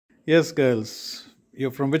Yes, girls.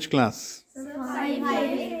 You're from which class?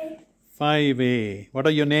 5A. 5A. What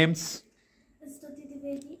are your names? Stuti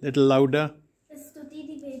Divedi. Little louder. Stuti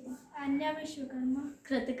Divedi. Anya Vishwakarma.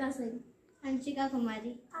 Kritika Singh. Anshika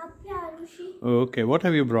Kumari. Apya Arushi. Okay, what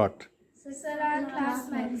have you brought? Sir, class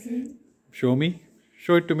magazine. Show me.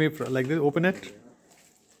 Show it to me like this. Open it.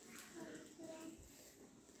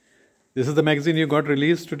 This is the magazine you got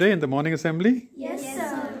released today in the morning assembly? Yes,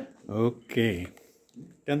 sir. Okay.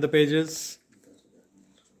 Turn the pages.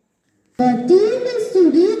 The team is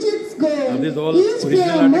to reach its goal. Are these all Each original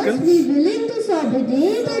player must articles? be willing to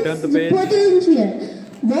subordinate Turn the its page. potential.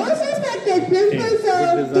 Most respected principals,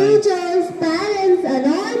 good design. teachers, parents, and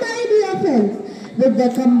all my dear friends. With the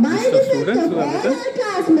combined These are effect students of who all have written? our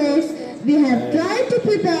classmates, we have tried to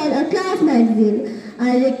prepare a class magazine.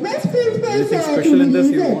 I request principal Anything sir to special in this?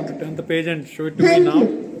 release You it. want to turn the page and show it to me Thank now? you.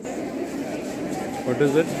 What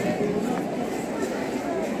is it?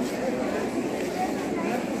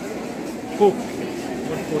 Oh,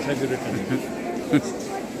 what quote have you written?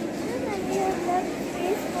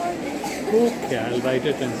 Okay, I'll write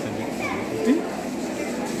it and send it to you.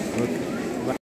 Okay? Okay.